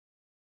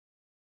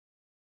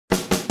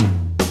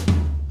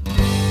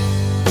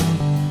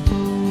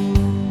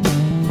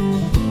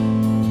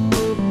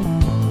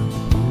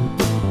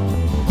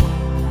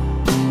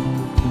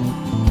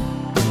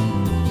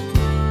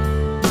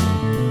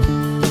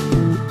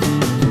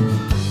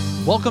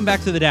Welcome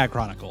back to the Dad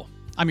Chronicle.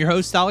 I'm your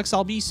host, Alex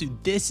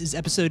Albisu. This is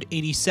episode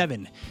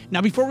 87. Now,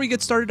 before we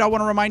get started, I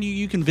want to remind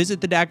you can visit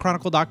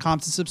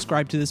thedadchronicle.com to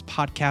subscribe to this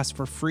podcast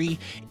for free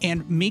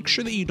and make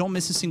sure that you don't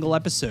miss a single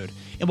episode.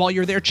 And while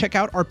you're there, check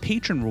out our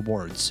patron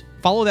rewards.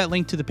 Follow that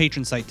link to the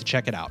patron site to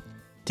check it out.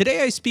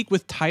 Today, I speak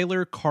with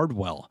Tyler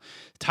Cardwell.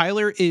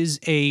 Tyler is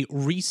a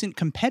recent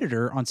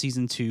competitor on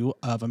season 2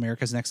 of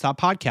America's Next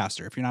Top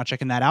Podcaster. If you're not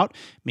checking that out,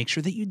 make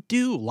sure that you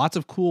do. Lots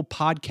of cool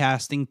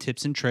podcasting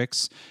tips and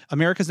tricks.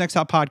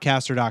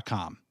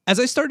 americasnexttop.podcaster.com. As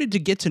I started to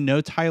get to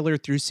know Tyler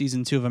through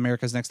season 2 of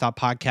America's Next Top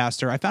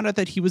Podcaster, I found out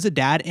that he was a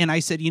dad, and I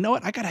said, you know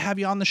what? I got to have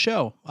you on the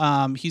show.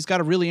 He's got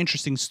a really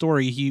interesting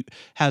story. He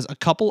has a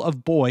couple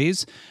of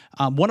boys,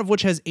 one of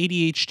which has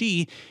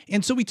ADHD,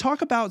 and so we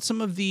talk about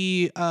some of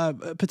the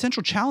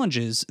potential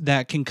challenges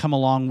that can come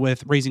along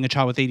with raising a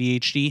child with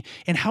ADHD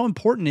and how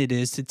important it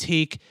is to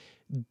take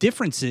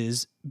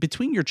differences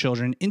between your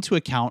children into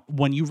account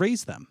when you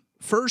raise them.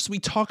 First, we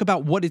talk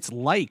about what it's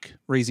like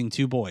raising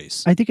two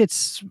boys. I think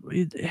it's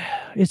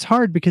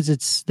hard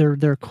because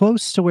they're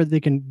close to where they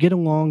can get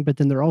along, but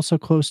then they're also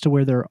close to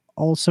where they're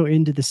also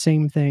into the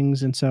same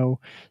things, and so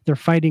they're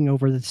fighting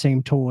over the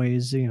same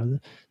toys, the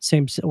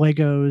same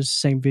Legos,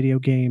 same video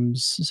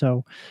games.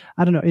 So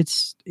I don't know.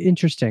 It's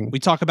interesting. We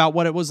talk about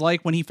what it was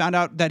like when he found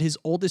out that his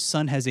oldest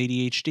son has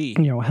ADHD.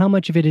 How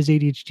much of it is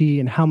ADHD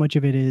and how much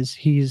of it is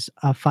he's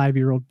a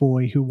 5-year-old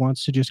boy who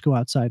wants to just go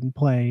outside and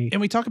play.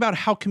 And we talk about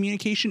how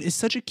communication is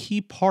such a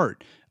key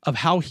part of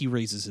how he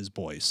raises his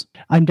boys.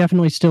 I'm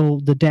definitely still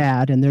the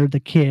dad and they're the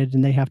kid,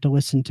 and they have to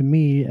listen to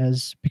me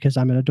because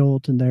I'm an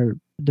adult and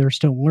they're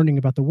still learning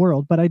about the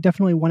world. But I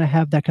definitely want to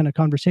have that kind of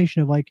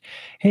conversation of like,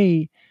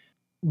 hey,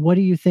 what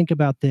do you think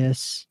about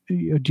this? Do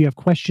you have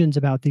questions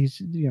about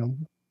these,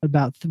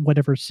 about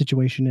whatever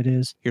situation it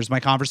is? Here's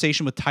my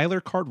conversation with Tyler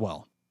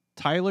Cardwell.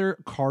 Tyler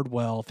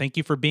Cardwell, thank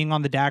you for being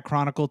on the Dad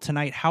Chronicle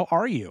tonight. How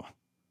are you?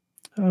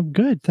 I'm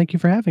good. Thank you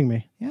for having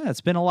me. Yeah,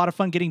 it's been a lot of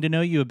fun getting to know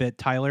you a bit,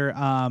 Tyler.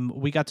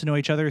 We got to know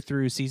each other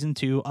through season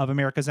 2 of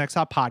America's Next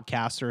Top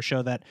Podcaster, a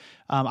show that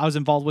I was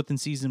involved with in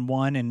season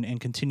 1 and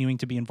continuing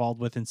to be involved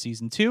with in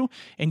season 2.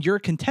 And you're a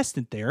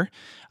contestant there.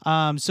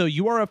 So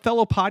you are a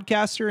fellow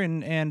podcaster,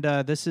 and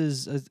this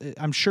is,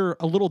 I'm sure,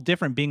 a little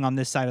different being on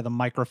this side of the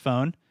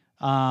microphone.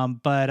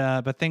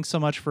 But thanks so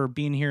much for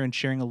being here and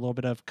sharing a little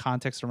bit of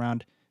context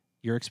around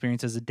your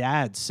experience as a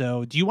dad.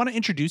 So do you want to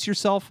introduce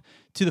yourself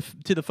to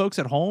the folks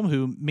at home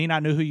who may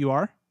not know who you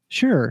are?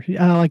 Sure.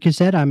 Like you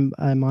said, I'm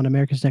on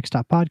America's Next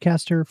Top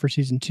Podcaster for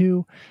season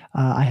 2.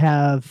 I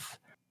have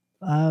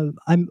 2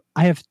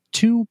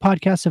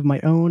 podcasts of my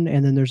own,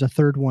 and then there's a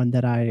third one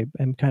that I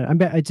am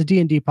it's a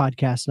D&D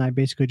podcast, and I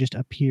basically just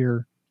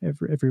appear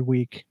every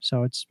week.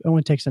 So it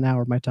only takes an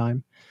hour of my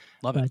time.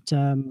 Love it.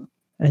 And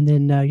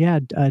then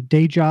a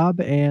day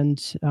job,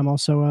 and I'm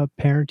also a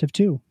parent of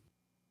 2.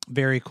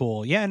 Very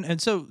cool. Yeah.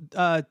 And so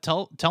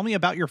tell me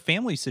about your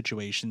family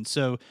situation.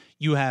 So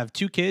you have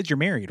 2 kids, you're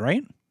married,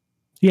 right?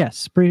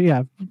 Yes. Pretty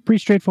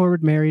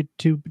straightforward, married,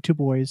 two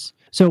boys.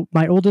 So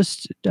my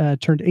oldest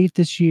turned 8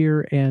 this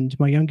year, and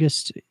my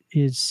youngest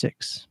is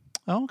 6.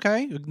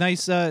 Okay.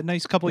 Nice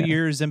couple of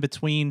years in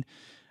between.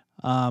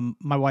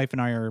 My wife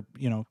and I are,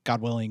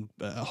 God willing,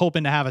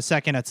 hoping to have a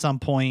second at some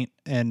point,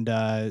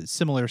 and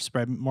similar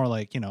spread, more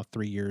like,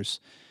 3 years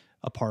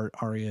apart.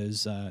 Aria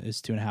is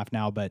 2.5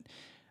 now, but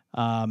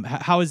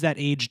how is that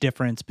age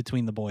difference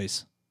between the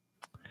boys?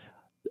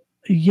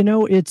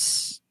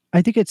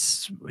 I think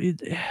it's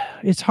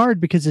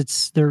hard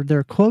because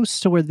they're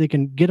close to where they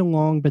can get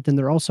along, but then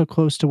they're also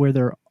close to where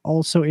they're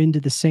also into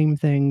the same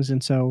things,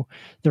 and so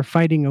they're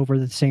fighting over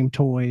the same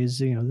toys,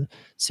 the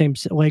same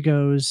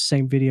Legos,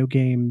 same video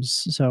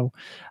games. So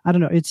I don't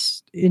know.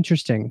 It's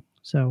interesting.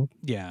 So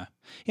yeah.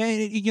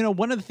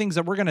 One of the things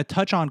that we're going to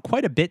touch on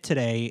quite a bit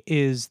today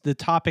is the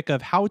topic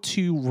of how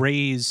to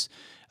raise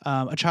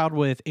a child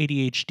with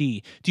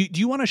ADHD. Do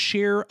you want to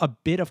share a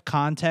bit of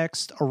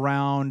context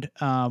around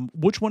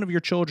which one of your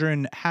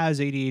children has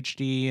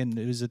ADHD, and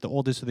is it the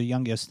oldest or the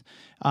youngest?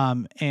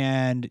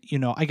 And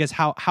I guess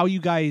how you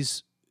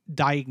guys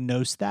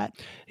diagnose that?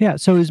 Yeah,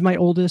 so it's my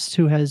oldest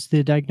who has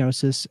the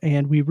diagnosis,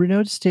 and we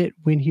noticed it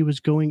when he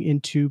was going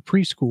into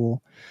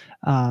preschool.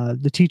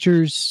 The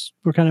teachers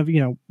were kind of,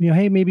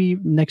 hey, maybe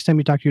next time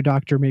you talk to your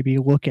doctor, maybe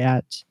look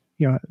at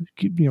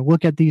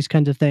look at these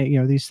kinds of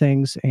things, these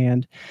things,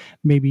 and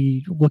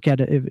maybe look at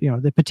it if,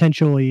 they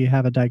potentially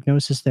have a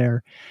diagnosis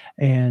there.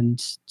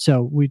 And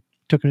so we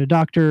took him to a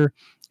doctor,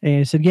 and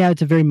he said, yeah,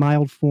 it's a very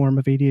mild form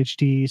of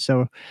ADHD.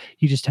 So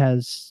he just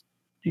has,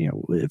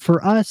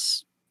 for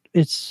us,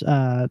 it's,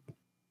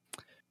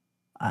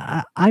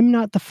 I'm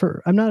not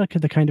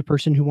the kind of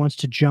person who wants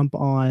to jump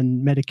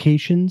on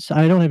medications.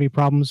 I don't have any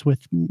problems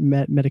with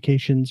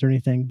medications or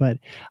anything, but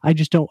I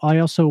just don't. I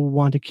also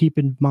want to keep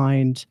in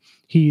mind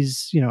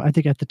he's, I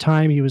think at the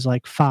time he was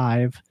like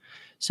 5.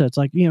 So it's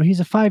like, he's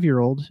a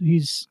 5-year-old.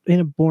 He's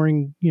in a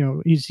boring,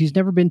 he's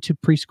never been to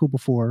preschool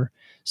before.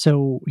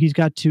 So he's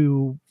got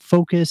to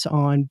focus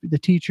on the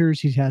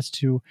teachers. He has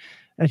to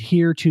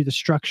adhere to the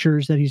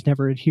structures that he's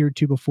never adhered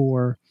to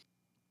before.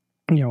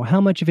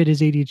 how much of it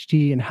is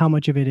ADHD and how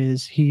much of it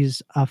is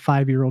he's a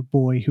 5-year-old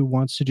boy who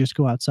wants to just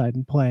go outside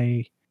and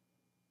play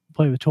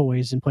with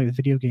toys and play with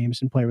video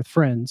games and play with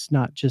friends,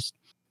 not just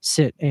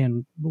sit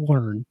and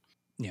learn.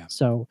 Yeah.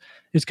 So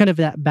it's kind of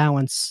that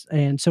balance.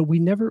 And so we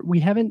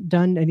haven't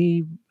done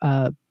any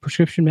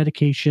prescription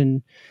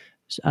medication.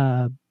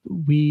 Uh,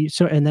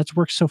 and that's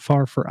worked so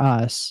far for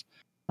us.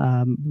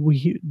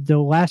 The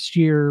last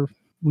year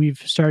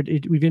we've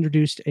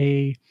introduced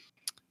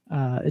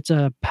it's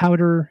a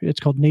powder. It's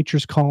called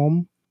Nature's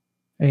Calm,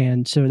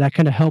 and so that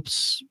kind of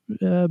helps.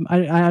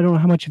 I don't know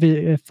how much of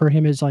it for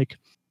him is like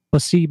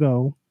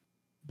placebo,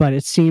 but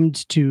it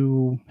seemed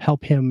to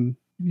help him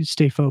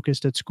stay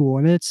focused at school,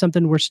 and it's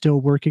something we're still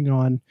working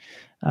on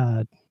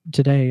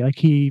today. Like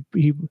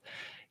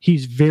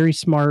he's very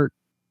smart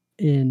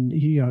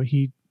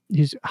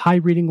he's high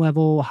reading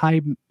level,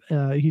 high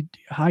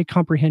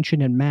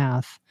comprehension in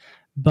math,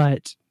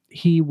 but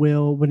he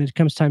will, when it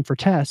comes time for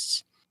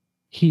tests,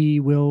 he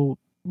will,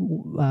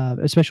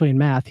 especially in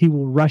math, he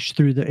will rush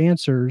through the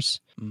answers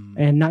Mm.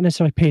 and not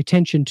necessarily pay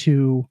attention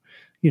to,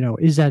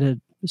 is that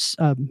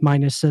a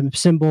minus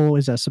symbol,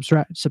 is that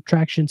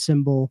subtraction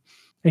symbol,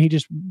 and he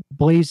just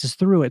blazes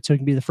through it so he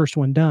can be the first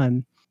one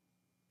done.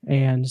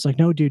 And it's like,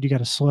 no, dude, you got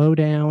to slow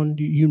down.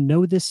 You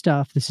know this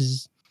stuff. This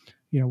is,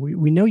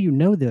 we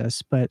know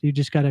this, but you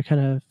just got to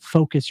kind of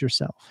focus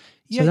yourself.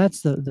 So Yeah.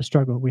 that's the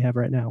struggle we have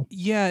right now.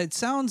 Yeah, it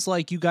sounds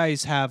like you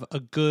guys have a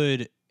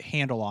good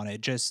handle on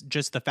it.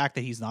 Just the fact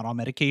that he's not on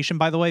medication,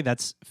 by the way,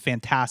 that's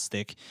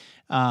fantastic,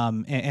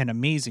 and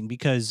amazing,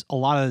 because a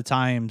lot of the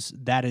times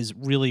that is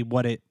really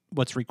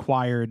what's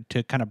required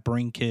to kind of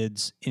bring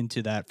kids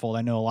into that fold.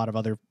 I know a lot of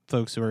other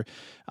folks who are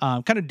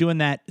kind of doing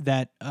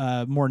that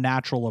more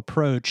natural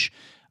approach.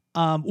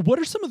 What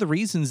are some of the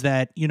reasons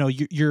that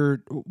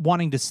you're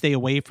wanting to stay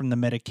away from the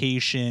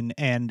medication,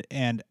 and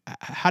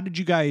how did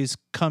you guys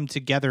come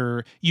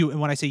together? And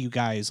when I say you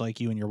guys, like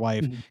you and your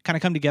wife, Mhm. kind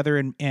of come together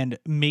and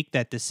make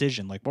that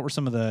decision. Like, what were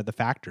some of the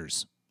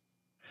factors?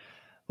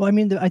 Well, I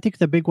mean, I think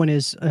the big one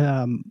is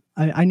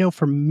I know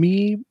for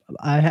me,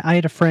 I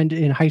had a friend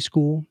in high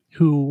school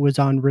who was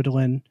on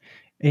Ritalin,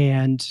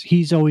 and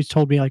he's always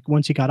told me like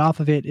once he got off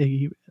of it,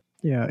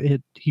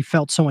 he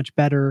felt so much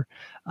better.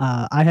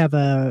 I have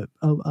a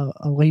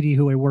lady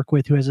who I work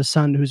with who has a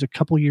son who's a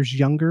couple years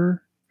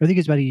younger. I think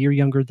he's about a year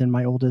younger than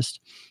my oldest,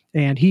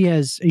 and he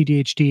has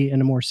ADHD in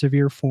a more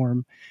severe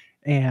form.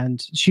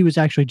 And she was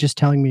actually just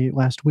telling me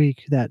last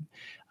week that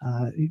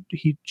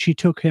she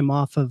took him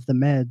off of the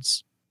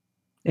meds,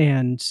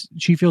 and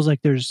she feels like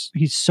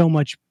he's so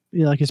much,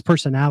 like his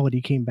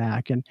personality came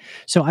back. And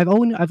so I've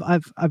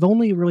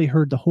only really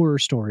heard the horror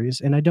stories,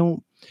 and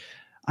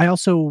I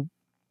also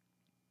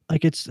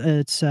like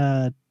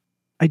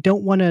I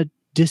don't want to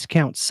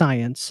discount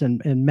science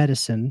and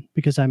medicine,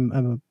 because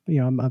I'm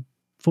a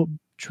full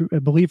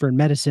a believer in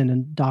medicine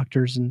and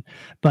doctors, and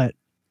but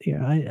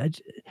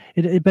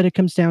but it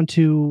comes down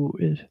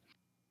to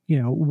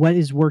what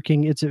is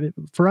working.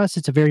 For us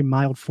it's a very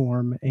mild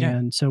form, Yeah.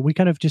 and so we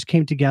kind of just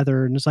came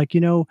together and it's like,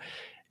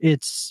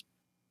 it's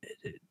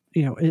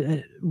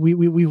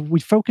we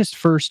focused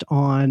first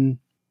on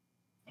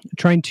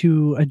trying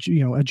to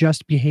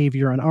adjust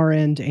behavior on our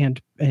end, and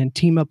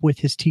team up with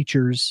his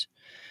teachers,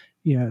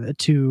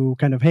 to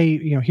kind of, hey,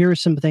 here are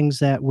some things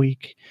that we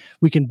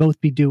can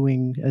both be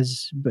doing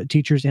as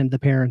teachers and the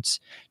parents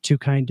to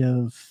kind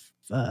of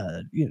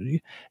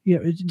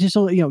just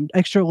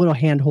extra little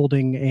hand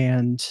holding.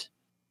 And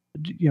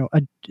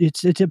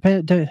it's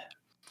a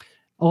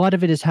lot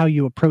of it is how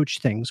you approach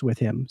things with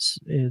him.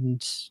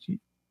 And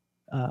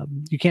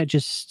you can't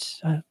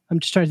just I'm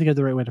just trying to think of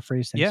the right way to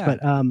phrase things, Yeah.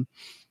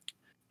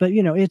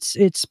 but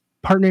it's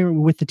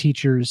partnering with the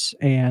teachers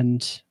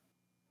and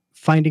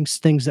finding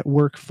things that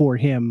work for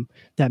him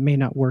that may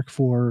not work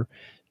for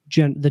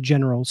the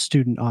general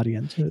student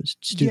audience, Yeah,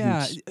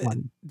 students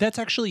one. that's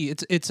actually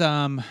it's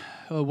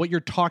what you're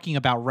talking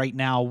about right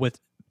now with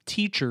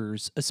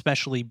teachers,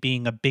 especially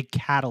being a big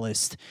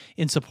catalyst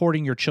in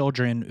supporting your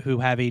children who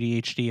have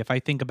ADHD. If I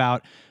think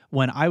about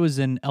when I was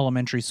in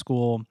elementary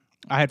school,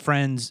 I had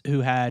friends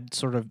who had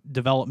sort of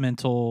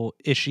developmental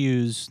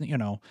issues,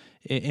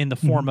 in the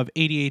Mhm. form of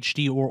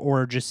ADHD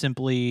or just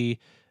simply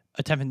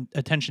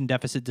attention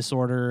deficit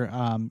disorder,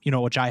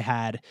 which I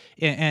had.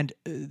 And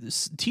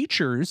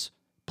teachers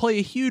play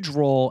a huge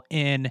role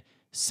in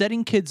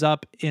setting kids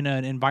up in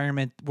an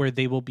environment where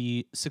they will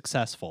be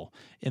successful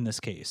in this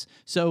case.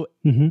 So,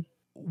 Mhm.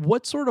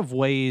 what sort of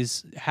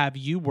ways have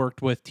you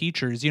worked with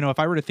teachers? If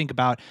I were to think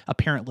about a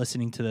parent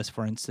listening to this,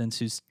 for instance,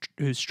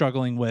 who's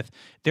struggling with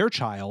their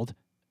child,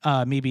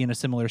 maybe in a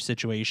similar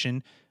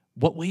situation,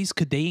 what ways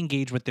could they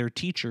engage with their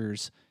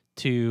teachers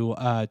to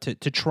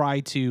try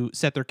to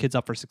set their kids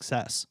up for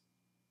success?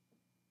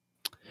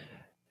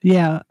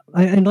 Yeah,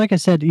 and like I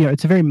said,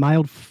 it's a very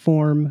mild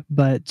form,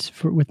 but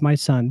with my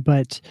son,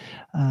 but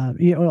a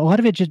lot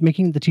of it just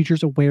making the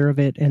teachers aware of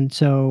it. And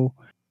so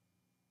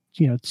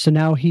so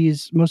now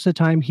most of the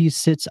time he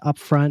sits up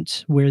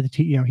front where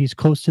he's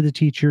close to the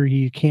teacher.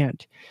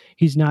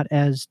 He's not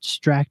as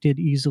distracted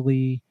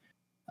easily.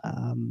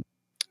 um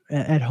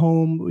at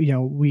home,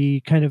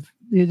 we kind of,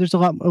 there's a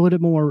little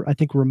bit more, I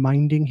think,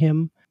 reminding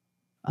him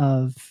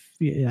of,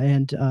 yeah,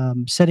 and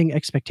setting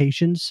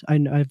expectations.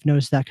 I've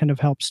noticed that kind of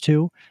helps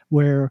too,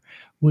 where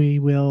we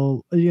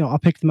will, I'll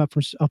pick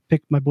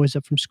my boys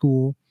up from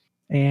school,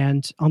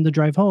 and on the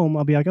drive home,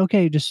 I'll be like,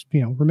 okay, just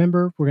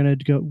remember, we're gonna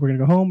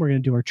go home, we're gonna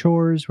do our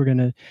chores,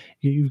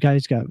 you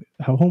guys got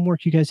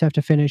homework you guys have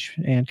to finish,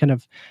 and kind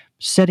of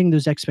setting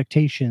those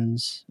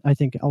expectations, I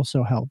think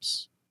also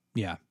helps.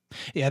 Yeah.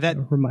 Yeah, that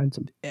Reminds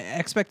them.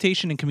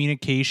 expectation and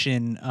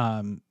communication,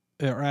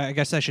 or I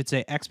guess I should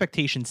say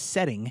expectation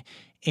setting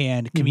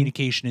and Hmm.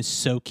 communication is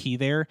so key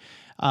there,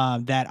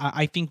 that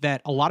I think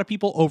that a lot of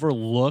people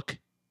overlook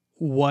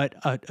what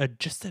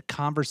just a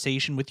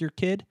conversation with your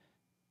kid,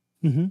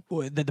 Hmm.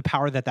 the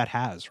power that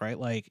has, right?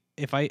 Like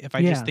if I just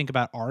Yeah. think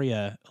about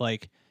Arya,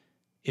 like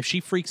if she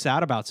freaks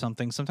out about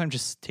something, sometimes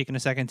just taking a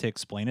second to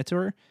explain it to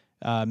her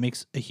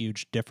makes a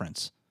huge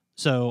difference.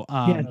 So,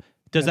 Yeah.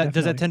 does Yeah, that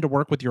definitely. tend to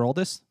work with your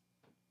oldest?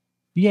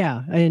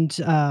 Yeah, and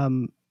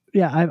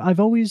yeah, I've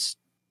always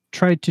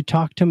tried to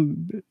talk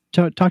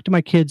to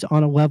my kids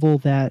on a level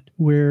that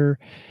we're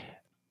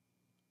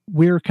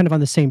kind of on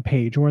the same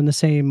page. We're on the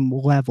same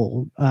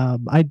level.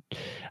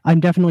 I'm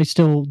definitely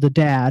still the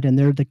dad, and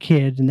they're the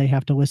kid, and they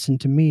have to listen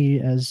to me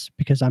as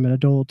because I'm an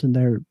adult, and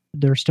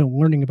they're still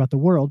learning about the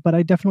world. But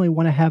I definitely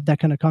want to have that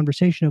kind of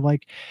conversation of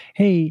like,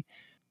 hey,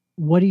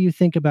 what do you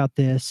think about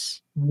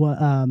this?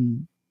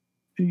 Do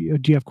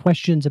you have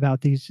questions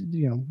about these?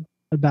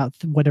 About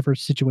whatever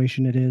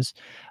situation it is.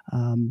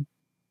 Um,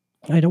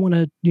 I don't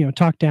want to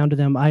talk down to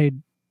them.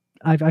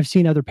 I've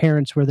seen other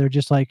parents where they're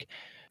just like,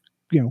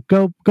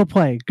 go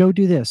play, go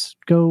do this,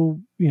 go,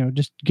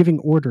 just giving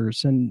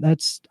orders, and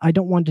I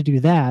don't want to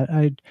do that.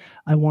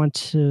 I want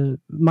to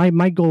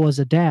my goal as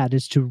a dad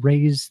is to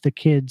raise the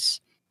kids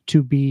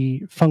to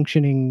be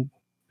functioning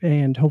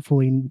and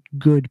hopefully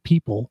good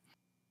people,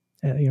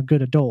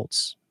 good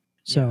adults.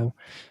 Yeah. So,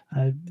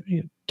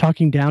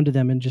 talking down to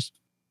them and just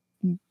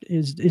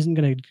isn't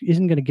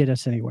gonna get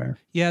us anywhere.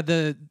 Yeah,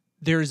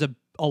 there's a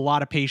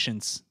lot of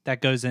patience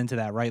that goes into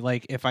that, right?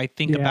 Like if I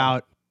think Yeah,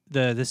 about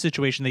the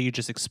situation that you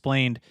just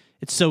explained,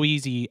 it's so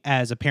easy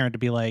as a parent to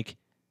be like,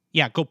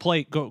 yeah, go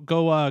play, go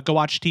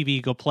watch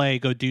TV, go play,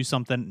 go do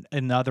something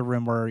in the other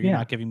room where you're yeah,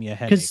 not giving me a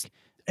because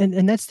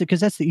headache.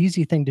 that's the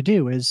easy thing to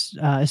do is,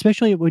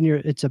 especially when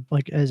you're it's a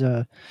like as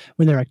a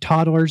when they're like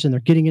toddlers and they're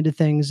getting into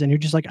things and you're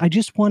just like, I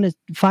just want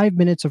 5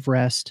 minutes of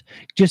rest.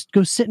 Just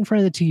go sit in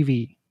front of the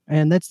TV.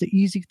 And that's the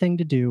easy thing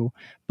to do,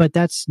 but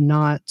that's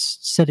not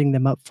setting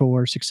them up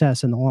for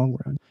success in the long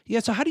run. Yeah,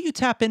 so how do you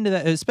tap into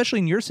that, especially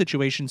in your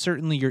situation?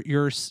 Certainly,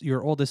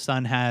 your oldest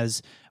son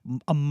has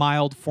a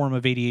mild form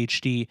of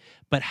ADHD,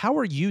 but how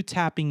are you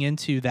tapping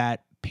into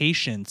that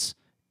patience,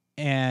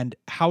 and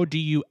how do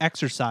you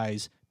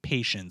exercise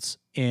patience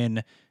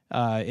in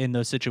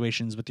those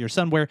situations with your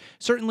son, where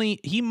certainly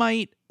he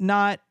might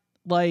not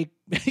like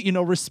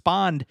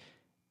respond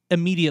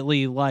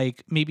immediately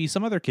like maybe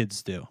some other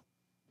kids do.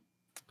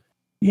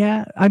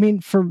 Yeah, I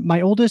mean, for my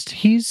oldest,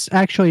 he's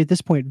actually at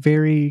this point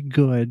very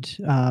good.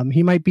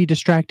 He might be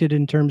distracted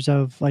in terms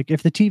of like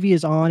if the TV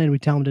is on and we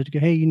tell him to go,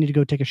 hey, you need to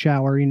go take a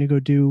shower, you need to go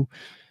do,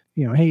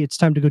 hey, it's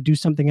time to go do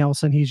something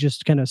else, and he's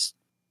just kind of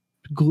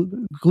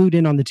glued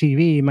in on the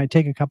TV. It might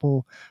take a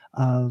couple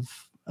of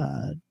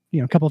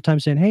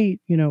times saying, hey,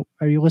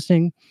 are you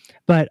listening?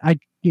 But I,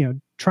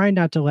 try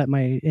not to let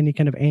my any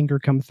kind of anger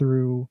come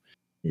through.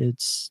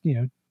 It's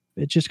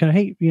it's just kind of,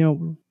 hey,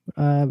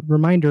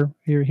 reminder,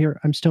 here,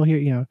 I'm still here.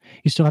 You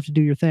still have to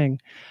do your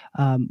thing.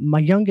 My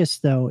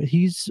youngest though,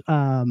 he's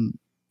a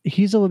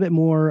little bit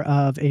more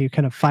of a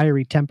kind of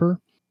fiery temper,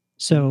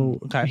 so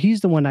Okay.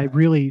 he's the one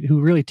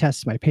who really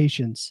tests my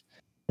patience.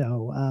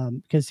 So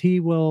because he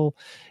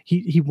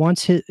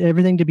wants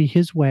everything to be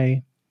his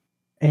way,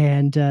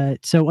 and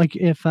so like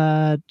if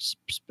I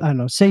don't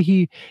know, say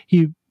he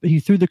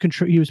threw the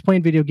control, he was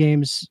playing video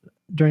games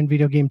during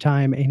video game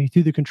time, and he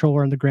threw the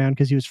controller on the ground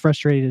because he was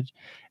frustrated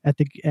at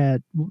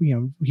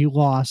he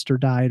lost or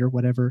died or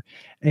whatever,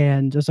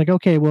 and it's like,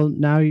 okay, well,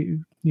 now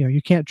you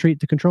can't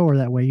treat the controller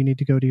that way, you need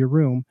to go to your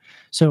room.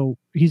 So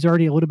he's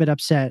already a little bit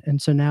upset,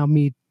 and so now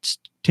me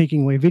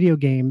taking away video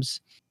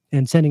games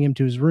and sending him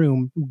to his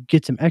room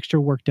gets him extra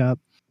worked up,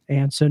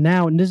 and so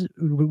now,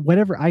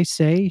 whatever I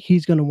say,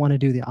 he's going to want to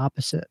do the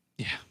opposite.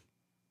 Yeah.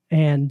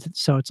 And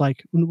so it's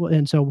like,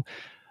 and so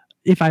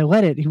if I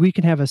let it, we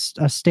can have a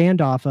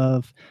standoff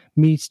of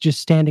me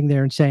just standing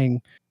there and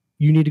saying,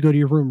 you need to go to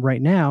your room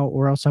right now,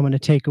 or else I'm going to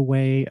take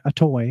away a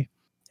toy.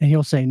 And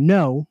he'll say,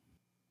 no.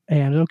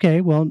 And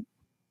okay, well,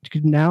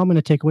 now I'm going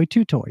to take away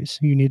two toys.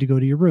 You need to go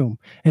to your room.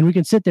 And we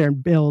can sit there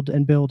and build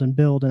and build and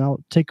build. And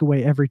I'll take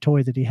away every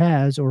toy that he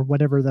has or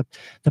whatever the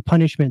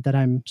punishment that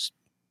I'm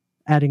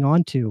adding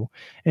on to,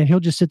 and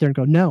he'll just sit there and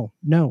go, no,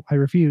 no, I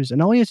refuse.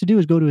 And all he has to do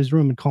is go to his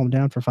room and calm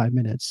down for 5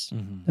 minutes.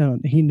 Hmm.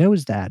 He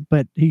knows that,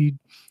 but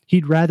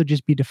he'd rather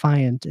just be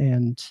defiant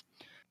and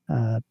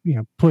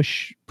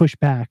push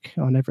back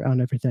on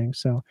everything.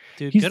 So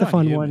Dude, he's good the on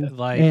fun you. one.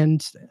 Like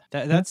And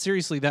yeah, that's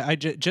seriously that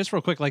just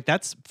real quick, like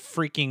that's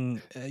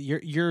freaking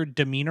your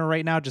demeanor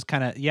right now just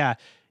kind of, yeah,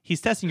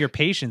 he's testing your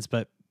patience,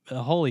 but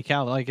holy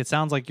cow, like it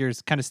sounds like you're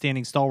kind of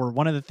standing stalwart.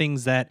 One of the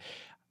things that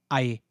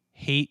I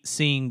hate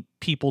seeing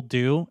people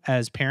do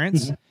as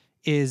parents mhm.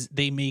 is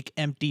they make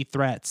empty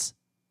threats.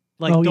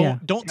 Like Oh yeah,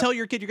 don't tell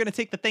your kid you're going to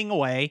take the thing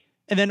away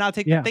and then not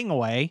take the yeah. thing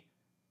away.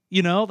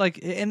 Like,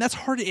 and that's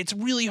hard. It's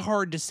really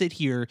hard to sit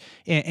here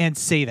and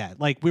say that.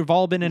 Like, we've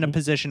all been in a Mhm.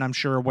 position, I'm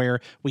sure, where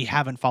we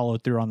haven't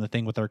followed through on the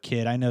thing with our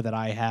kid. I know that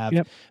I have,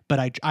 Yep.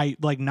 but I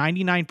like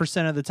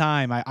 99% of the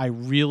time, I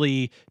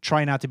really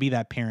try not to be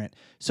that parent.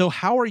 So,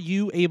 how are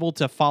you able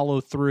to follow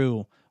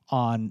through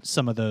on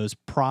some of those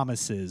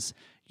promises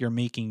you're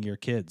making your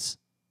kids?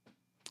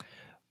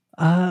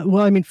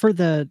 Well, I mean,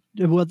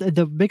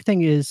 the big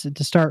thing is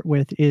to start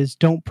with is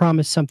don't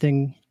promise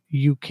something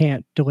you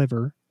can't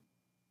deliver.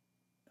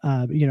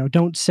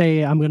 Don't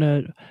say I'm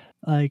gonna,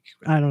 like,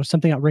 I don't know,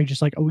 something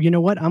outrageous like, oh, you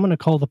know what, I'm gonna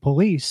call the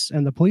police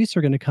and the police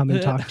are gonna come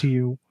and talk to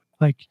you.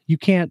 Like, you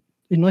can't,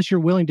 unless you're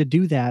willing to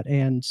do that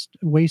and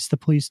waste the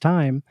police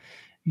time.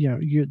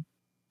 You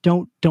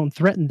don't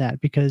threaten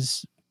that,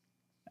 because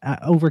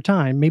over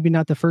time, maybe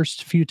not the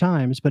first few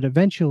times, but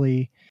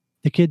eventually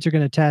the kids are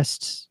going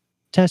to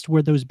test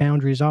where those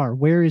boundaries are.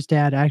 Where is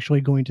dad actually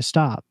going to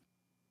stop?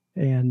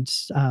 And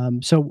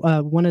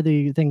one of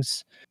the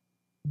things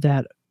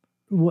that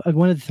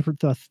one of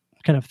the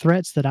kind of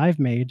threats that I've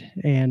made,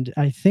 and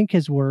I think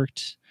has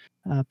worked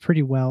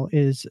pretty well,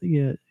 is,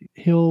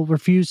 he'll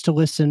refuse to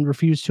listen,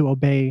 refuse to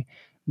obey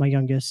my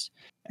youngest.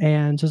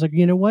 And so it's like,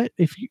 you know what?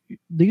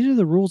 These are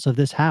the rules of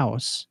this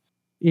house.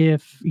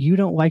 If you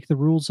don't like the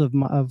rules of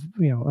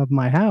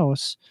my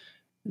house,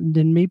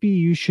 then maybe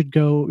you should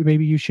go.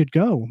 Maybe you should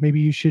go. Maybe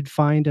you should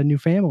find a new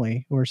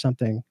family or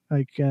something.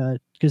 Like,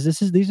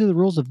 because these are the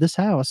rules of this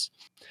house.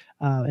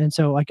 And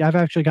so, like, I've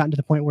actually gotten to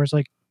the point where it's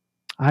like,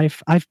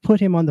 I've put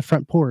him on the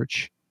front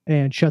porch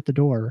and shut the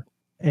door,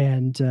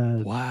 and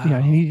and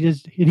Wow.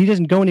 he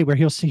doesn't go anywhere.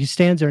 He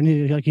stands there and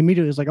he, like,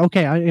 immediately is like,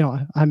 okay,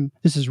 I'm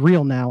this is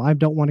real now. I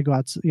don't want to go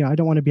out. I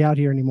don't want to be out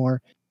here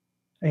anymore.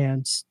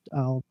 And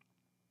I'll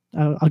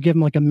give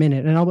him like a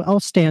minute, and I'll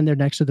stand there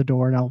next to the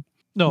door, and I'll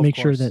No, of make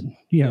sure that course.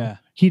 Yeah.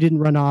 he didn't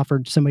run off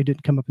or somebody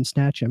didn't come up and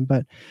snatch him.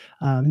 But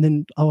and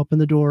then I'll open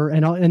the door,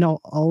 and I'll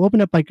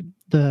open up like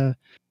the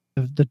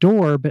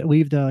door, but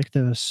leave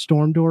the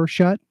storm door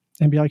shut,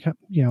 and be like,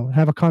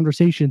 have a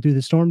conversation through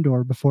the storm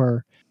door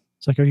before.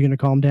 It's like, are you going to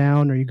calm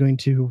down? Are you going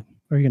to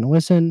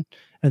listen?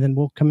 And then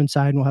we'll come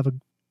inside and we'll have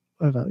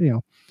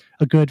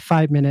a good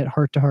 5 minute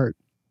heart to heart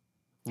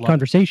Love it.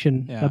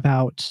 conversation Yeah.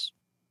 about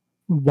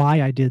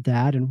why I did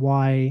that and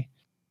why,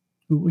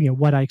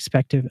 what I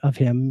expect of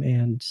him.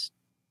 And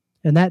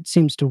that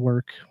seems to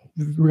work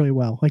really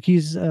well. Like,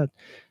 he's,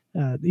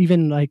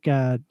 even like,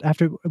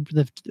 after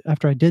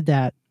I did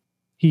that,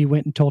 he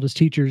went and told his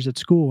teachers at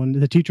school, and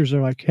the teachers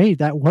are like, "Hey,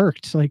 that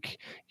worked." Like,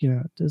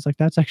 it's like,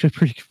 that's actually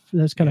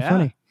that's kind of Yeah.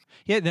 funny.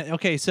 Yeah.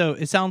 Okay. So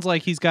it sounds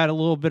like he's got a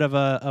little bit of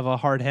a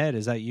hard head.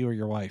 Is that you or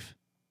your wife?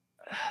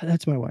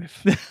 That's my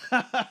wife.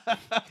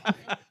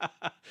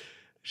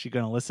 She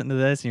gonna listen to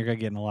this, and you're gonna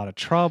get in a lot of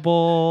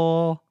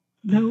trouble.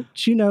 No,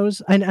 she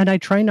knows, and I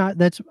try not.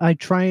 I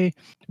try.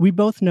 We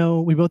both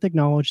know. We both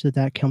acknowledge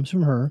that comes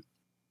from her,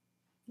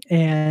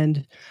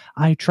 and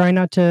I try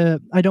not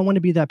to. I don't want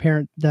to be that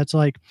parent that's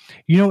like,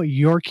 what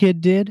your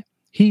kid did.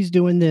 He's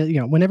doing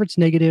whenever it's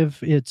negative,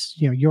 it's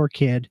your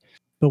kid,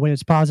 but when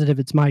it's positive,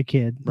 it's my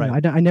kid.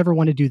 Right. I never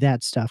want to do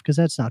that stuff, because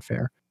that's not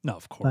fair. No,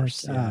 of But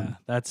course. Yeah.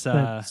 That's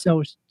but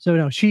so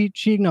no, she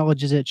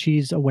acknowledges it.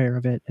 She's aware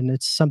of it, and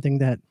it's something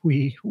that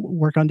we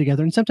work on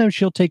together. And sometimes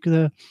she'll take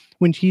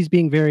when he's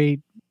being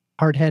very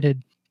hard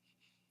headed.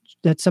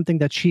 That's something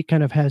that she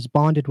kind of has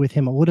bonded with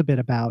him a little bit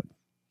about,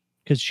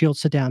 because she'll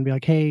sit down and be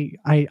like, "Hey,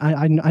 I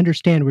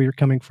understand where you're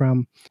coming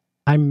from.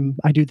 I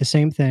do the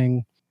same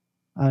thing."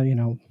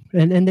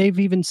 And they've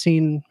even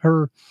seen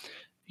her.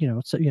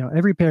 So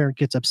every parent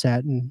gets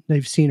upset, and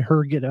they've seen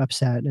her get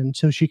upset, and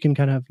so she can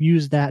kind of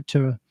use that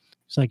to.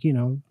 It's like, you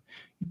know,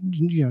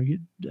 you,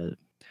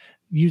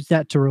 use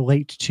that to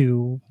relate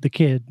to the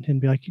kid and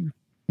be like,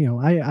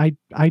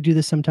 I do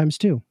this sometimes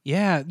too.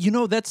 yeah.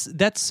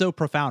 That's so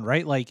profound,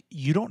 right? Like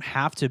you don't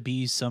have to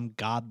be some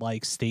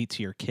godlike state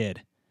to your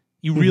kid.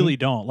 You Hmm. really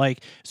don't.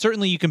 Like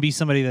certainly you can be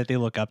somebody that they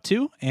look up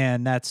to,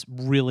 and that's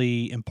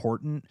really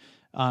important.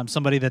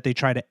 Somebody that they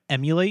try to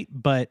emulate,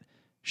 but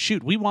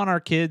shoot, we want our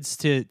kids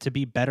to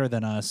be better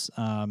than us.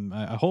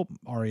 I hope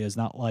Aria is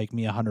not like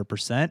me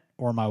 100%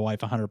 or my wife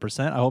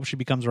 100%. I hope she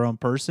becomes her own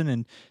person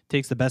and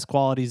takes the best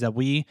qualities that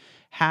we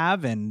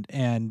have and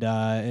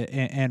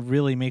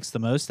really makes the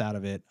most out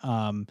of it.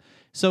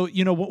 So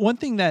one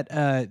thing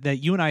that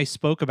you and I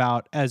spoke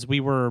about as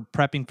we were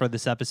prepping for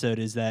this episode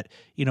is that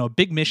a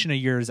big mission of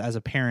yours as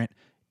a parent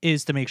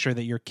is to make sure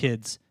that your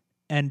kids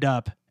end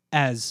up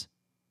as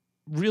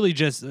really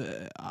just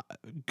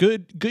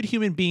good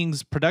human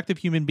beings, productive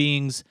human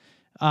beings,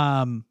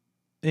 out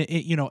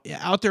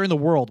there in the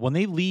world when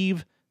they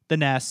leave the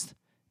nest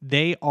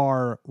they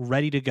are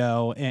ready to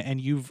go, and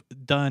you've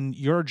done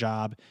your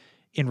job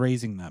in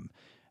raising them.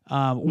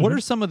 What Mhm.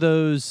 are some of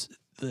those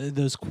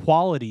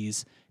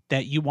qualities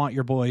that you want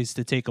your boys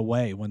to take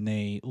away when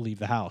they leave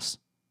the house?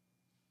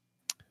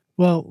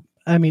 Well,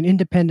 I mean,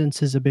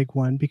 independence is a big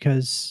one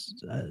because,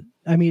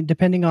 I mean,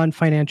 depending on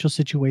financial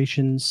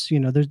situations,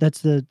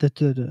 that's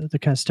the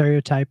kind of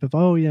stereotype of,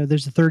 oh,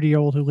 there's a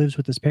 30-year-old who lives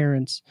with his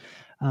parents.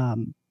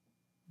 Um,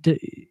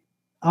 d-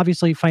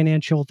 Obviously,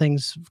 financial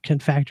things can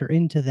factor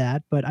into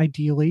that, but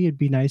ideally, it'd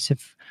be nice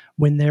if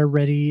when they're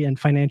ready and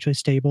financially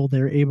stable,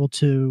 they're able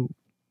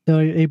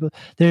they're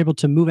able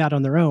to move out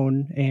on their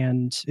own,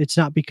 and it's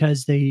not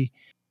because they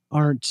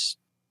aren't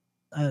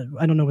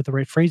I don't know what the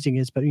right phrasing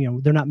is, but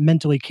they're not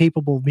mentally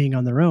capable of being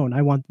on their own.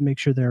 I want to make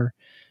sure they're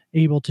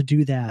able to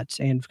do that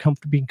and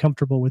being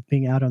comfortable with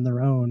being out on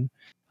their own.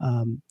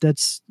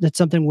 That's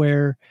something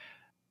where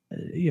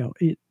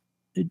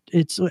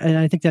it's, and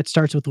I think that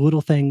starts with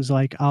little things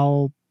like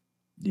we'll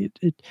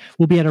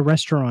be at a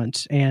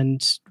restaurant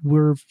and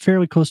we're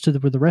fairly close to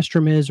where the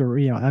restroom is, or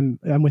I'm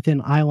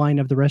within eye line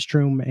of the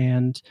restroom,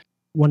 and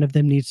one of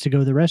them needs to go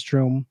to the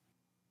restroom,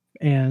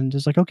 and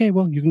it's like, okay,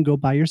 well, you can go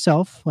by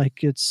yourself. Like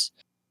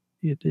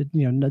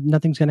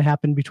nothing's going to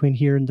happen between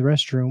here and the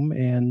restroom,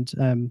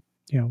 and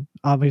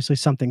obviously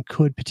something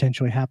could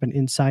potentially happen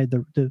inside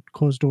the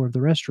closed door of the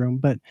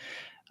restroom, but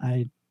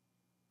I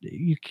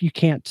you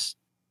can't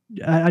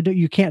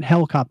you can't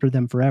helicopter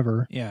them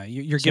forever. Yeah,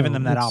 you're giving So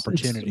them that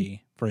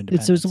opportunity for it's those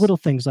independence. little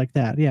things like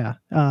that, yeah.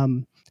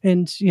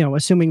 And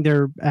assuming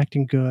they're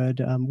acting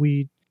good,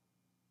 we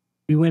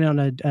went on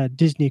a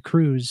Disney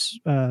cruise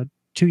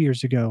 2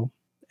 years ago,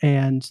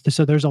 and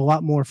so there's a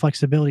lot more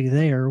flexibility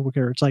there,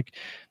 where it's like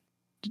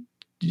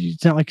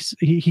it's not like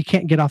he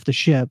can't get off the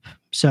ship.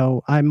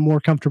 So I'm more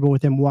comfortable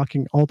with him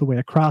walking all the way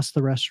across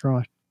the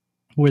restaurant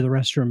where the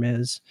restroom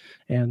is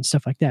and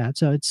stuff like that.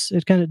 So it's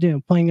kind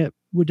of playing it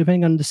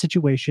depending on the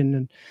situation,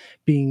 and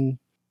being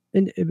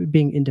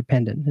being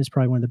independent is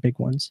probably one of the big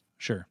ones.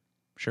 Sure.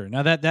 Sure.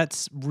 Now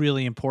that's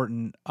really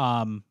important.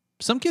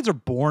 Some kids are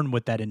born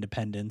with that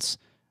independence.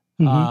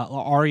 Hmm.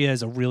 Arya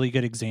is a really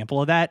good example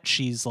of that.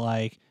 She's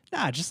like,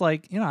 nah, just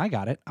like, I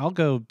got it. I'll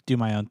go do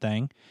my own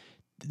thing.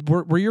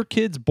 Were your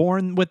kids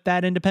born with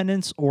that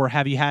independence, or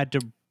have you had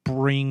to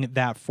bring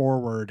that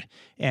forward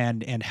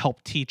and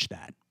help teach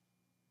that?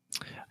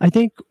 I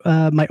think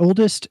my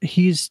oldest,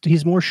 he's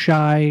more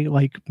shy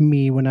like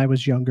me when I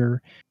was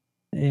younger,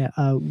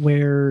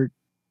 where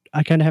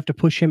I kind of have to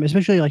push him,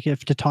 especially like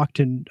if to talk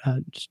to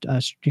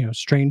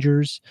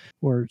strangers,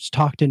 or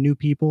talk to new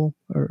people,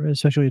 or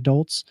especially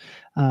adults.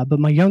 But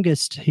my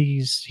youngest,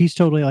 he's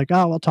totally like,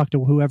 oh, I'll talk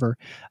to whoever.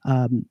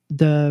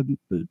 The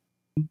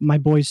My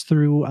boys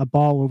threw a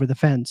ball over the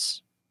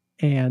fence,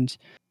 and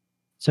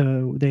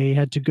so they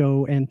had to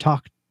go and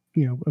talk.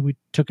 We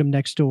took them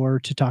next door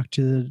to talk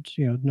to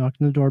knock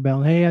on the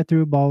doorbell. And, hey, I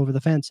threw a ball over the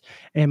fence,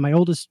 and my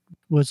oldest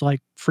was like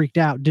freaked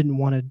out, didn't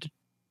want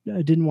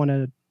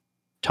to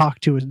talk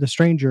to the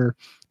stranger.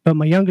 But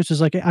my youngest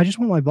was like, I just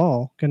want my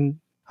ball.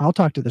 I'll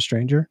talk to the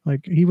stranger.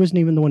 Like, he wasn't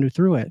even the one who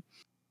threw it,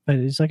 but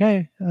he's like,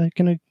 hey,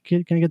 can I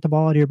get the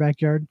ball out of your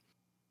backyard?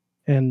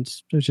 And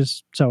it was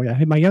just, so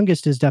yeah. My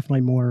youngest is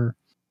definitely more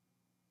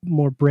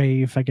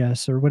brave, I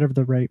guess, or whatever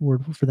the right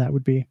word for that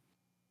would be.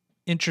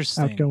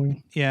 Interesting.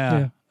 Outgoing. Yeah.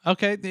 Yeah.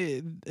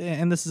 Okay.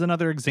 And this is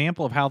another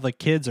example of how the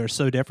kids are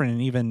so different.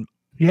 And even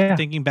Yeah.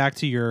 thinking back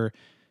to you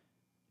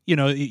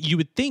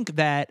would think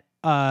that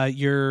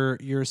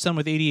your son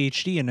with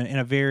ADHD in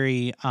a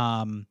very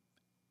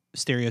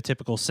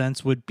stereotypical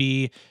sense would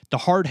be the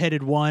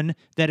hard-headed one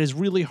that is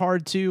really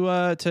hard to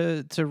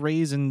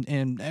raise, and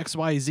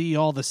XYZ,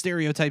 all the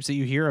stereotypes that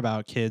you hear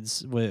about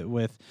kids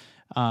with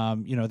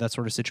that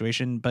sort of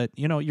situation. But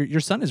your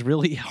son is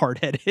really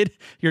hard-headed.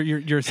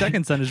 Your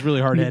second son is really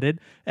Y- hard-headed,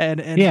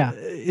 and Yeah.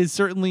 is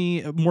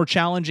certainly more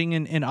challenging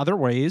in other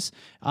ways.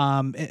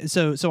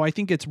 So I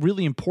think it's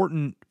really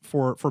important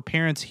for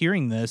parents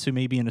hearing this who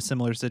may be in a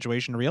similar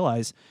situation to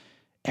realize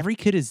every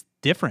kid is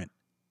different.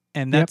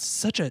 And Yep. that's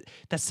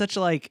such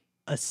like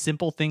a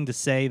simple thing to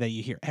say, that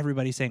you hear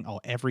everybody saying, "Oh,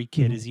 every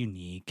kid Mhm. is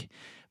unique."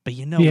 But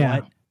you know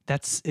Yeah. what?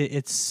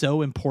 It's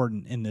so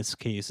important in this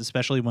case,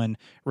 especially when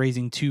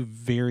raising two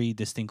very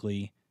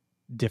distinctly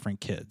different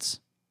kids.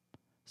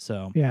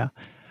 So, Yeah.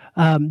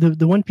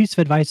 The one piece of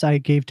advice I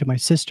gave to my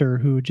sister,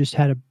 who just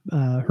had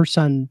her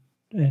son,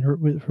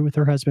 and with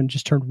her husband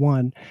just turned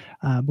one,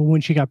 but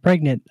when she got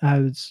pregnant,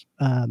 I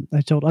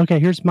told, okay,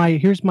 here's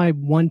my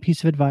one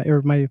piece of advice,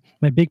 or my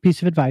big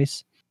piece of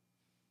advice.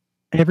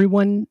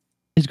 Everyone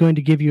is going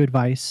to give you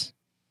advice.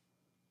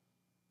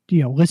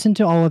 Listen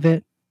to all of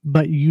it,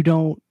 but you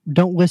don't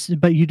listen,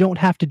 but you don't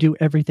have to do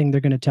everything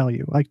they're going to tell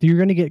you. Like, you're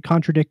going to get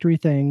contradictory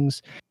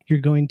things. You're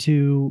going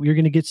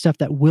to get stuff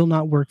that will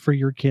not work for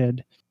your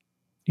kid.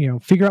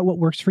 Figure out what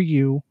works for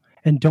you,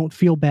 and don't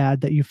feel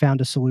bad that you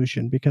found a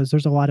solution, because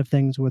there's a lot of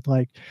things with,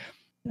 like,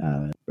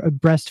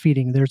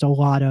 breastfeeding. There's a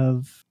lot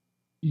of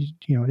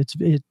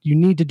you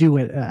need to do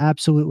it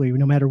absolutely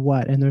no matter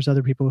what. And there's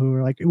other people who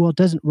are like, well, it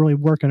doesn't really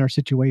work in our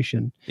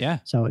situation. Yeah.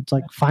 So it's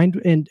like find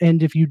and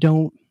if you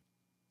don't,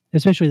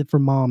 especially for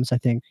moms, I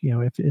think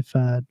if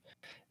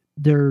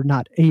they're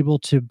not able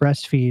to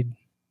breastfeed,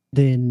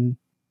 then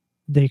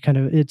they kind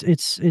of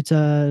it's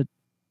a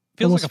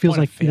Feels like a almost feels point of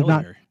like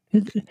failure.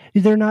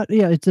 they're not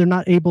they're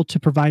not able to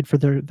provide for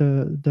the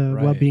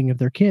Right. well-being of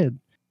their kid,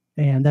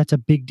 and that's a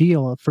big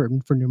deal for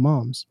new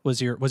moms.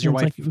 Was your And it's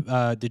wife,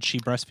 like, did she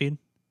breastfeed?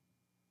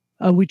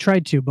 we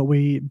tried to,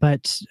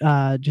 but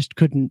just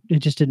couldn't. It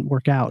just didn't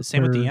work out.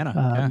 Same with Where Deanna.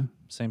 Yeah.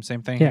 Same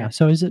thing yeah. here.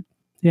 So is it?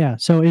 Yeah.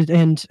 So it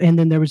and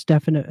then there was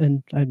definite,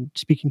 and I'm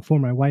speaking for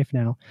my wife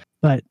now,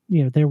 but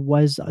there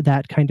was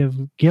that kind of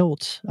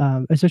guilt,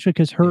 especially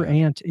because her Yeah.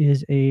 aunt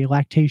is a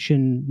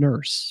lactation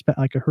nurse, but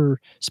like her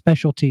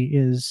specialty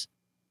is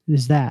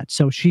that.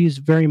 So she's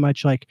very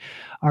much like,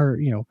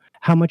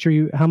 how much are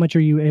you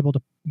able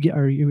to get,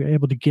 are you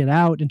able to get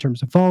out in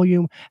terms of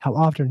volume? How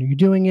often are you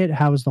doing it?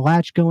 How is the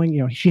latch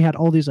going? She had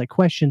all these like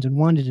questions and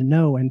wanted to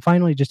know, and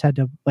finally just had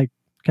to like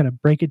kind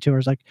of break it to her.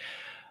 It's like,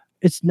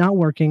 it's not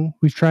working.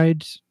 We've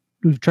tried,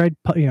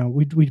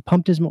 we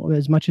pumped as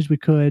much as we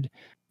could,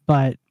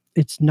 but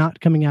it's not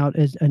coming out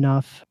as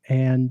enough,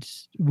 and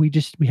we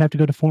have to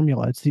go to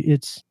formula.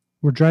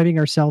 We're driving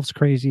ourselves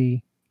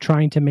crazy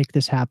trying to make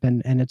this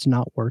happen, and it's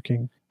not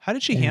working. How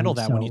did she handle And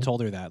that when you so,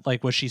 told her that?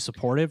 Like, was she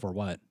supportive or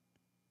what?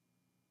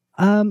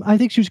 I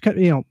think she was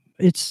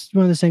it's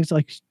one of those things,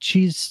 like,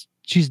 she's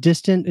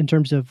distant in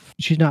terms of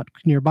she's not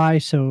nearby,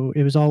 so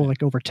it was all, Right.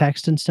 like, over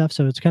text and stuff,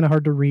 so it's kinda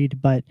hard to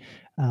read, but,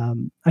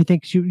 I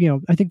think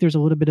there's a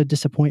little bit of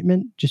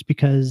disappointment just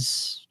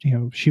because,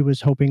 she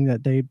was hoping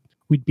that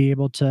we'd be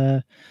able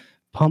to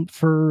pump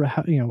for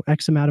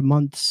X amount of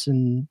months,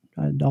 and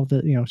all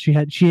the she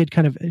had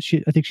kind of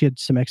I think she had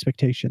some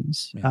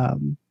expectations, Yeah.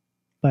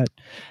 but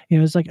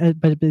it's like,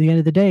 but at the end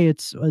of the day,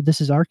 it's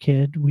this is our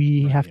kid.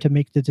 We have Right. to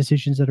make the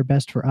decisions that are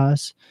best for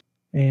us.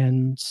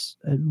 And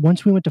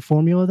once we went to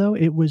formula, though,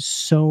 it was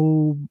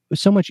so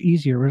much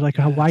easier. We're like,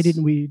 why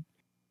didn't Yes.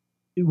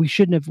 we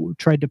shouldn't have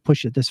tried to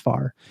push it this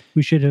far.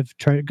 We should have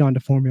gone to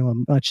formula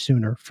much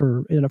sooner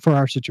for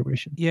our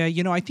situation. Yeah,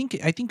 I think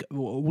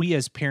we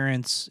as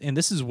parents, and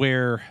this is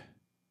where,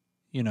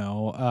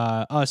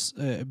 us,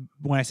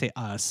 when I say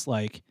us,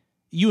 like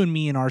you and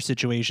me in our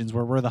situations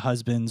where we're the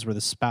husbands, we're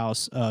the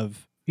spouse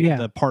of Yeah.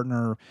 the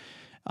partner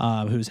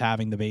who's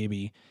having the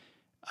baby,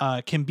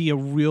 can be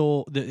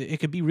it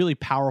could be really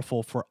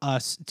powerful for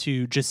us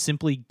to just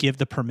simply give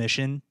the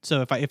permission.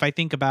 So if I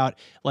think about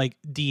like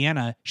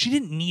Deanna, she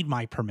didn't need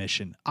my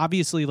permission.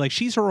 Obviously, like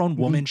she's her own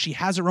Hmm. woman, she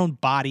has her own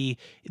body.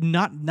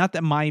 Not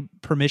that my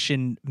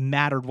permission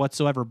mattered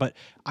whatsoever, but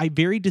I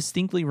very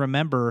distinctly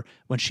remember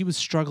when she was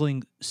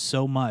struggling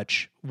so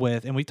much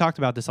with, and we talked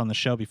about this on the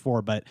show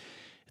before, but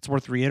it's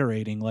worth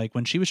reiterating, like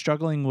when she was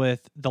struggling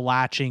with the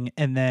latching,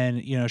 and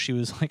then she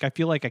was like, I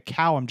feel like a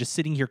cow, I'm just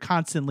sitting here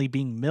constantly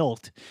being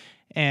milked.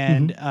 Hmm.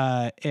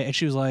 And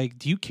she was like,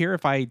 do you care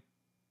if I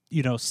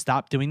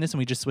stop doing this and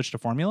we just switch to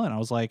formula? And I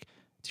was like,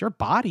 it's your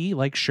body,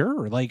 like,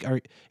 sure, like,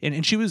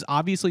 and she was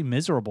obviously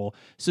miserable.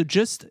 So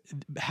just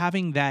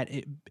having that,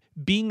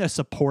 being a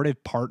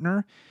supportive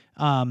partner,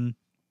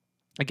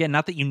 again,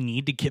 not that you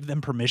need to give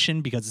them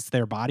permission because it's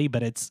their body,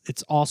 but it's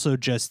also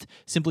just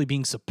simply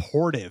being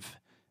supportive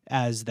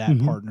as that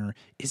Hmm. partner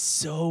is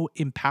so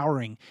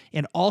empowering.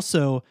 And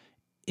also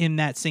in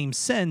that same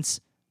sense,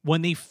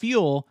 when they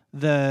feel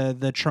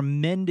the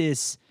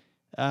tremendous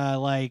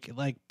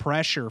like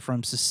pressure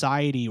from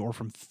society or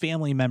from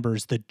family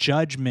members, the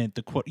judgment,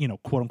 the quote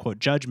unquote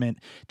judgment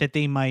that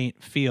they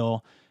might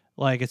feel,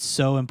 like it's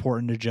so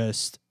important to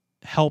just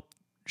help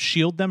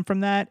shield them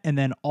from that, and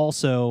then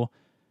also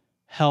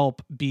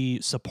help be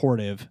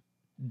supportive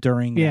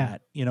during Yeah.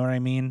 that. You know what I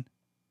mean?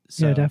 Yeah.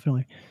 So,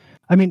 Definitely.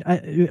 I mean,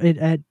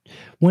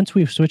 once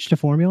we've switched to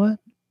formula,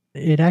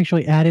 it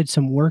actually added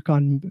some work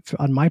on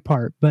my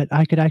part, but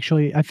I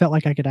felt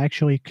like I could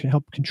actually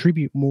help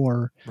contribute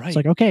more. It's right.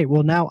 like, okay,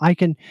 well now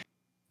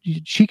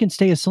she can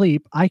stay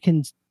asleep. I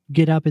can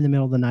get up in the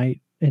middle of the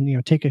night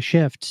and take a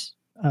shift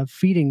of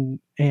feeding,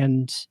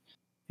 and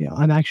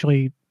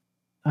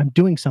I'm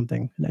doing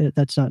something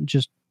that's not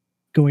just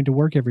going to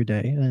work every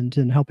day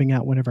and helping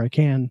out whenever I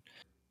can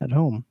at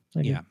home.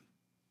 Like Yeah.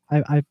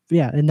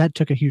 yeah, and that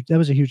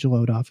was a huge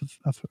load off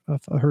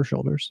of her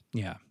shoulders.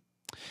 Yeah.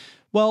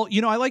 Well,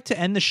 I like to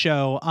end the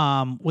show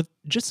with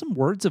just some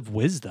words of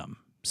wisdom.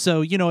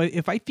 So,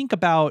 if I think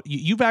about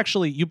you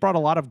brought a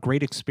lot of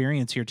great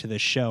experience here to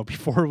this show.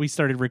 Before we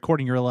started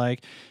recording, you're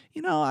like,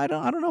 I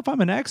don't know if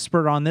I'm an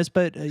expert on this,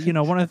 but one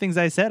of the things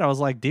I said, I was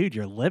like, dude,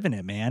 you're living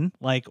it, man.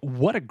 Like,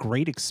 what a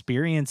great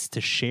experience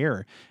to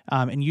share.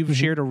 And you've Hmm.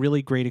 shared a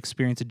really great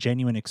experience, a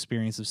genuine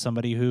experience of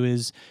somebody who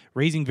is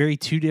raising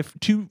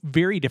two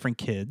very different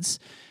kids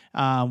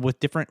with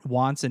different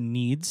wants and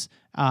needs.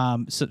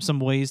 So, some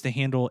ways to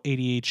handle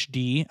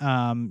ADHD.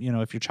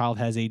 If your child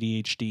has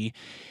ADHD,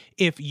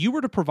 if you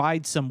were to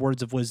provide some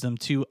words of wisdom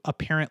to a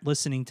parent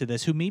listening to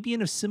this who may be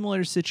in a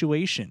similar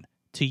situation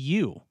to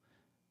you,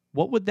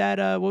 what would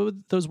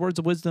those words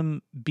of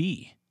wisdom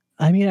be?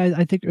 I mean,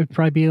 I think it would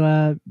probably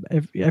be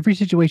every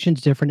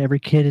situation's different. Every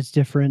kid is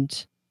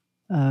different.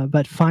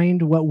 But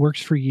find what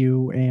works for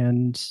you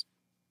and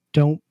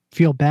don't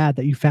feel bad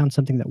that you found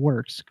something that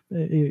works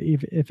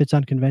if it's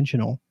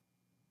unconventional.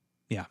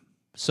 Yeah.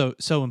 So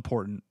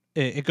important.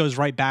 It goes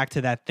right back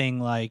to that thing,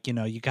 like,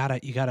 you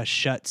gotta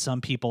shut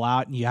some people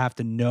out, and you have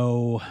to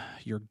know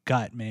your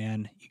gut,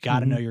 man. You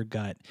gotta know your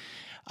gut.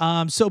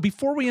 So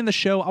before we end the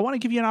show, I want to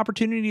give you an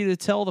opportunity to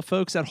tell the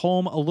folks at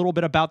home a little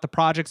bit about the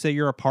projects that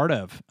you're a part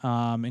of,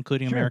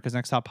 including Sure. America's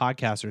Next Top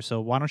Podcaster.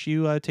 So why don't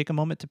you take a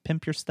moment to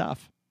pimp your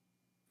stuff?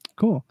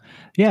 Cool.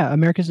 Yeah,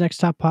 America's Next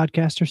Top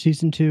Podcaster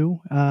season 2.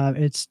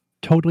 It's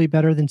totally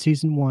better than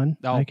season 1.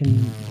 Oh, I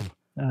can.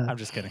 I'm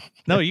just kidding.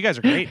 No, you guys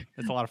are great.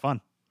 It's a lot of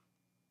fun.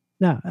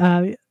 No,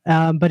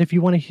 but if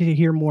you want to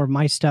hear more of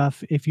my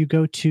stuff, if you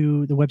go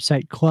to the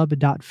website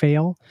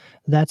club.fail,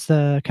 that's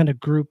the kind of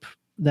group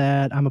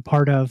that I'm a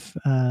part of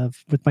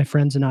with my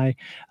friends and I.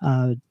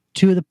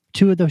 Two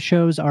of the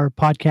shows are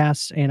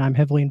podcasts, and I'm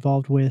heavily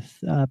involved with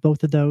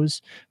both of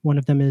those. One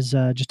of them is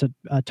just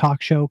a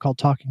talk show called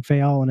Talking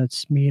Fail, and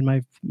it's me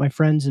and my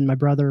friends and my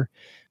brother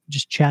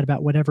just chat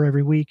about whatever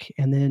every week.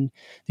 And then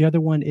the other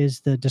one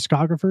is the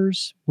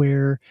Discographers,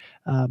 where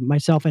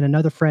myself and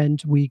another friend,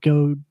 we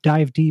go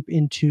dive deep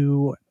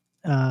into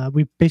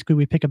we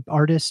pick an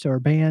artist or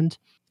a band,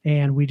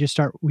 and we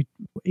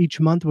each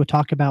month we'll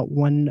talk about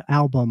one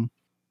album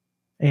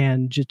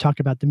and just talk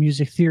about the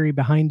music theory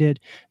behind it,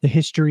 the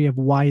history of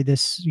why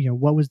this,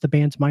 what was the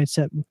band's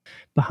mindset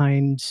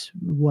behind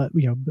what,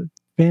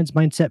 band's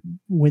mindset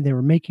when they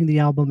were making the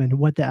album, and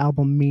what the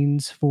album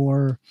means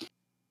for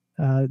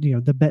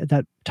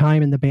that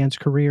time in the band's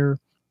career.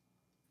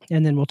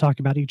 And then we'll talk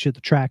about each of the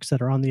tracks that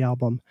are on the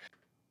album.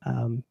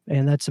 And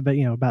that's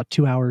about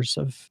 2 hours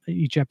of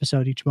each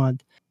episode each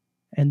month.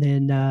 And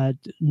then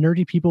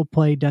Nerdy People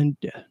Play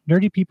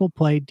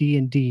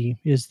D&D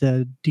is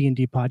the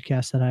D&D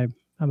podcast that I'm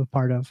a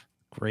part of.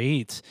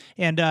 Great.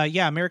 And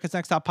America's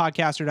Next Top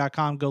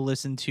Podcaster.com. Go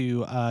listen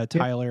to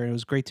Tyler. Yep. It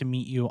was great to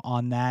meet you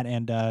on that,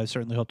 and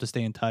certainly hope to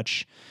stay in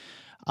touch.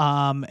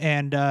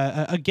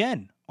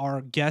 Again,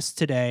 our guest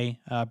today,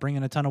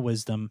 bringing a ton of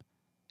wisdom,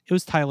 it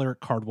was Tyler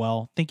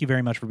Cardwell. Thank you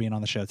very much for being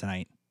on the show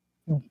tonight.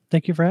 Well,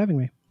 thank you for having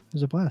me. It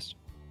was a blast.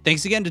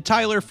 Thanks again to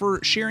Tyler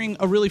for sharing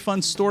a really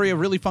fun story, a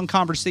really fun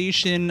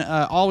conversation.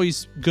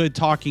 Always good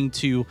talking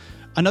to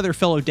another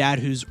fellow dad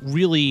who's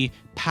really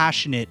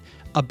passionate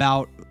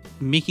about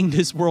making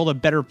this world a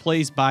better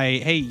place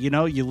by, hey,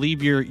 you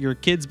leave your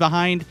kids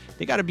behind.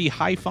 They got to be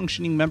high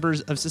functioning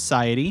members of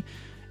society.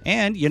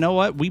 And you know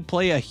what? We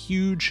play a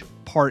huge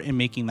part in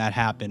making that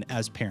happen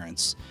as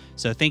parents.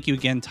 So thank you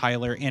again,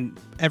 Tyler. And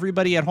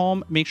everybody at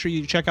home, make sure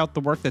you check out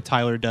the work that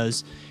Tyler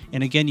does.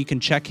 And again, you can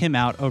check him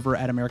out over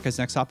at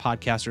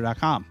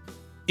americasnexttopodcaster.com.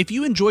 If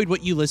you enjoyed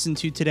what you listened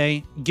to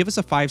today, give us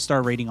a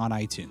 5-star rating on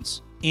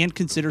iTunes and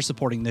consider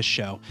supporting this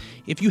show.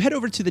 If you head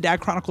over to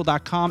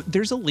thedadchronicle.com,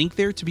 there's a link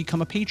there to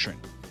become a patron.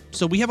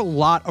 So we have a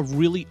lot of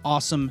really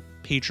awesome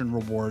patron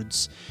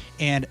rewards,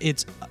 and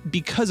it's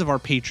because of our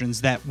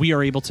patrons that we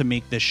are able to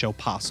make this show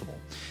possible.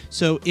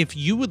 So if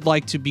you would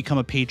like to become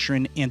a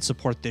patron and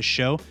support this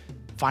show,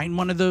 find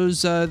one of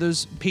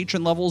those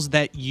patron levels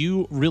that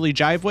you really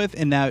jive with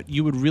and that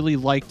you would really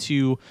like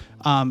to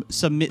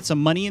submit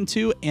some money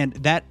into, and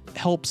that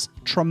helps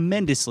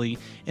tremendously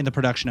in the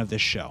production of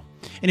this show.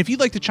 And if you'd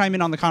like to chime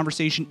in on the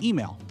conversation,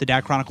 email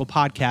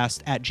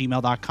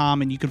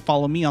thedadchroniclepodcast@gmail.com, and you can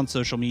follow me on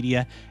social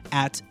media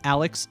at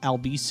Alex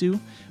Albisu.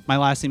 My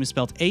last name is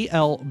spelled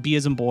A-L-B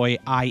as in boy,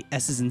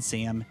 I-S as in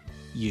Sam,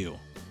 U.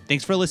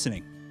 Thanks for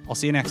listening. I'll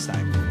see you next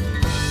time.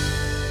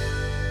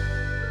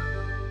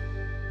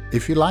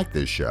 If you like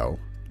this show,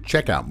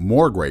 check out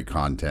more great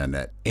content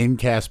at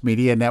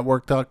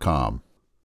incastmedianetwork.com.